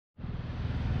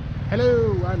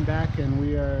Hello, I'm back and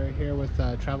we are here with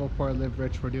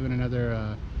TravelPoorLiveRich. We're doing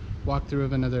another walkthrough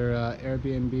of another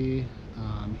Airbnb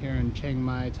here in Chiang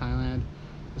Mai, Thailand.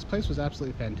 This place was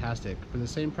absolutely fantastic. For the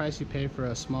same price you pay for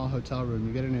a small hotel room,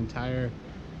 you get an entire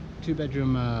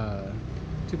two-bedroom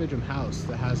house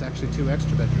that has actually 2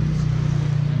 extra bedrooms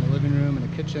and a living room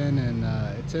and a kitchen, and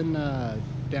it's in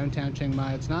downtown Chiang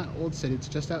Mai. It's not Old City, it's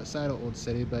just outside of Old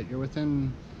City, but you're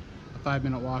within a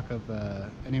 5-minute walk of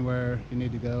anywhere you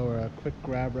need to go, or a quick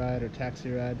grab ride or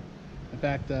taxi ride. In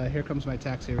fact, here comes my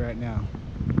taxi right now.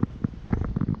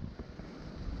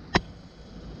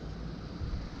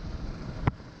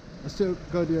 Let's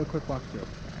go do a quick walkthrough.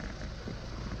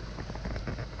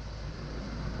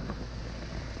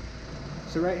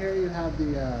 So right here you have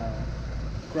the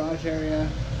garage area,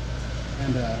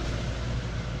 and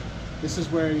this is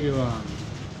where you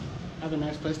have a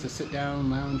nice place to sit down,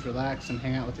 lounge, relax, and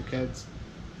hang out with the kids.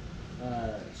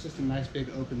 It's just a nice big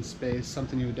open space,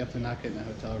 something you would definitely not get in a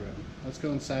hotel room. Let's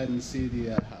go inside and see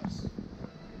the house.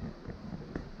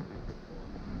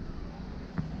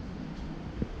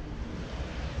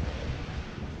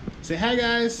 Say hi,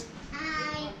 guys.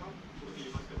 Hi.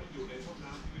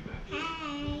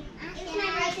 Hi. It was my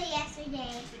birthday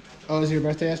yesterday. Oh, it was your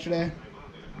birthday yesterday?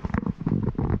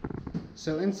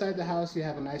 So inside the house you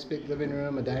have a nice big living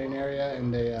room, a dining area,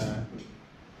 and a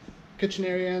kitchen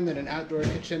area, and then an outdoor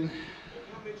kitchen.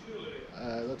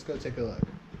 Let's go take a look.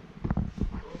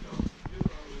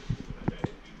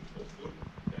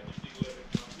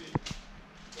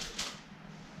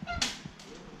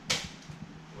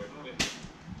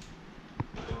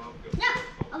 No,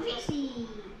 a fishy.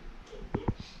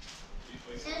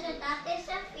 So that is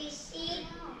a fishy.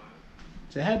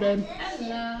 Say hi, babe.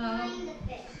 Hello.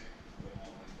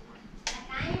 What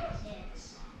kind of fish?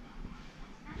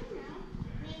 I don't know.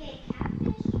 Maybe a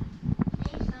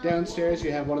catfish? Downstairs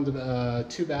you have one of the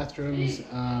 2 bathrooms,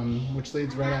 which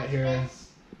leads right out here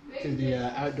to the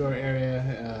outdoor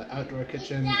area, outdoor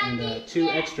kitchen, and 2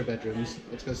 extra bedrooms.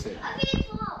 Let's go see. Okay,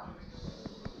 cool.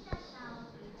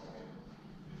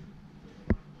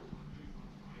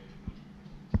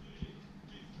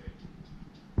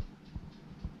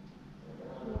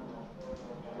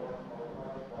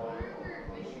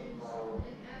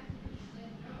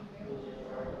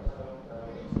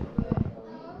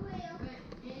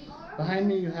 Behind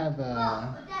me you have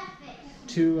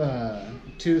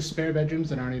two spare bedrooms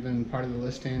that aren't even part of the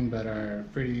listing but are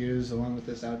free to use, along with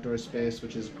this outdoor space,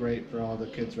 which is great for all the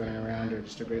kids running around, or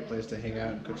just a great place to hang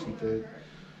out and cook some food.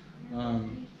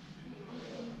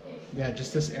 Yeah,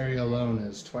 just this area alone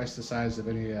is twice the size of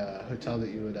any hotel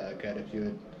that you would get if you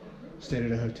had stayed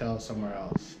at a hotel somewhere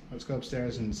else. Let's go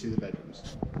upstairs and see the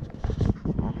bedrooms.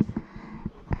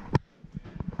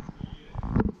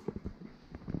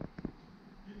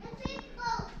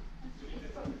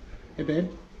 Hey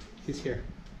babe, he's here.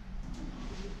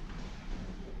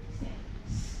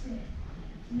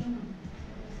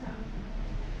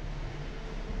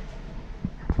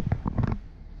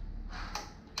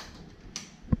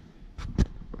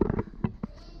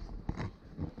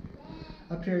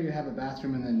 Up here you have a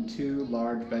bathroom and then 2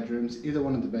 large bedrooms. Either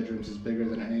one of the bedrooms is bigger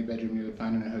than any bedroom you would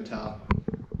find in a hotel.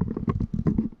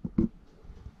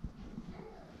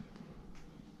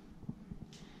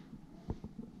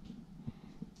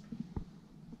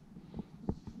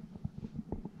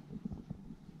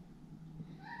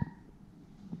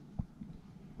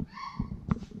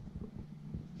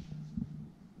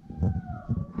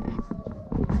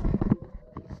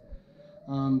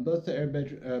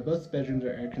 Both bedrooms are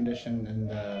air conditioned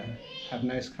and have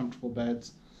nice, comfortable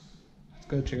beds. Let's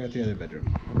go check out the other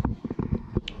bedroom.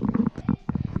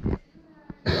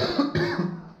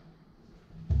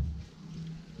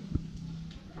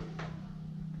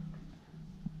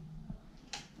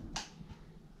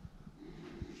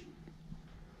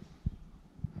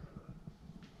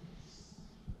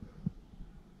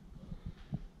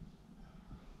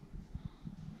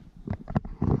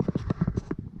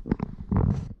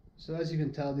 So as you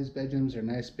can tell, these bedrooms are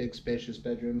nice, big, spacious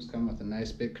bedrooms, come with a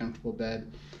nice, big, comfortable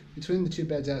bed. Between the 2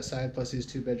 beds outside plus these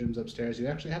 2 bedrooms upstairs, you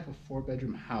actually have a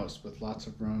 4-bedroom house with lots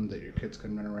of room that your kids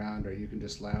can run around, or you can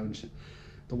just lounge.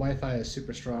 The Wi-Fi is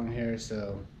super strong here,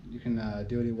 so you can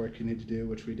do any work you need to do,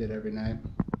 which we did every night.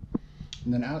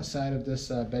 And then outside of this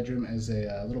bedroom is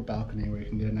a little balcony where you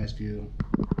can get a nice view.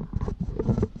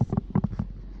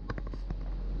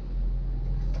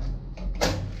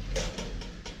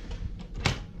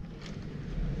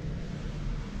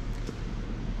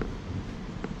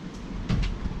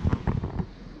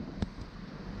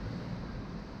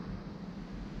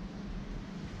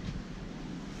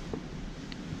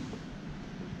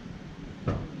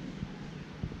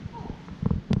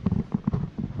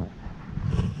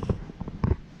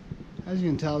 As you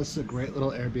can tell, this is a great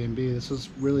little Airbnb. This was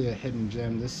really a hidden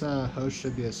gem. This host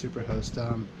should be a super host.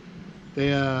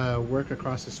 They work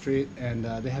across the street, and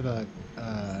they have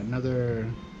another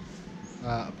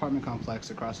apartment complex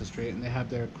across the street, and they have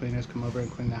their cleaners come over and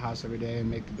clean the house every day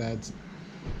and make the beds.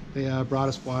 They brought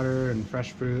us water and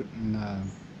fresh fruit,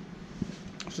 and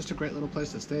it's just a great little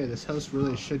place to stay. This host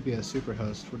really should be a super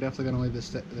host. We're definitely going to leave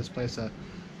this place a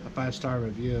 5-star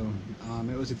review.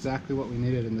 It was exactly what we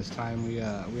needed in this time. We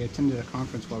attended a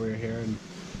conference while we were here, and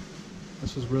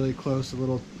this was really close, a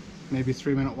little maybe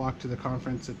 3-minute walk to the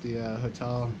conference at the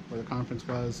hotel where the conference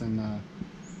was, and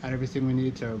had everything we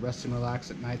need to rest and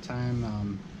relax at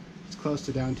nighttime. It's close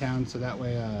to downtown, so that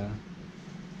way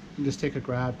you can just take a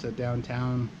grab to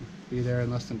downtown, be there in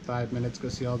less than 5 minutes, go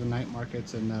see all the night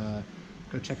markets, and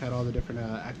go check out all the different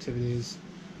activities.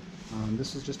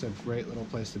 This is just a great little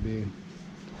place to be.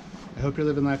 I hope you're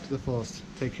living life to the fullest.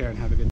 Take care and have a good day.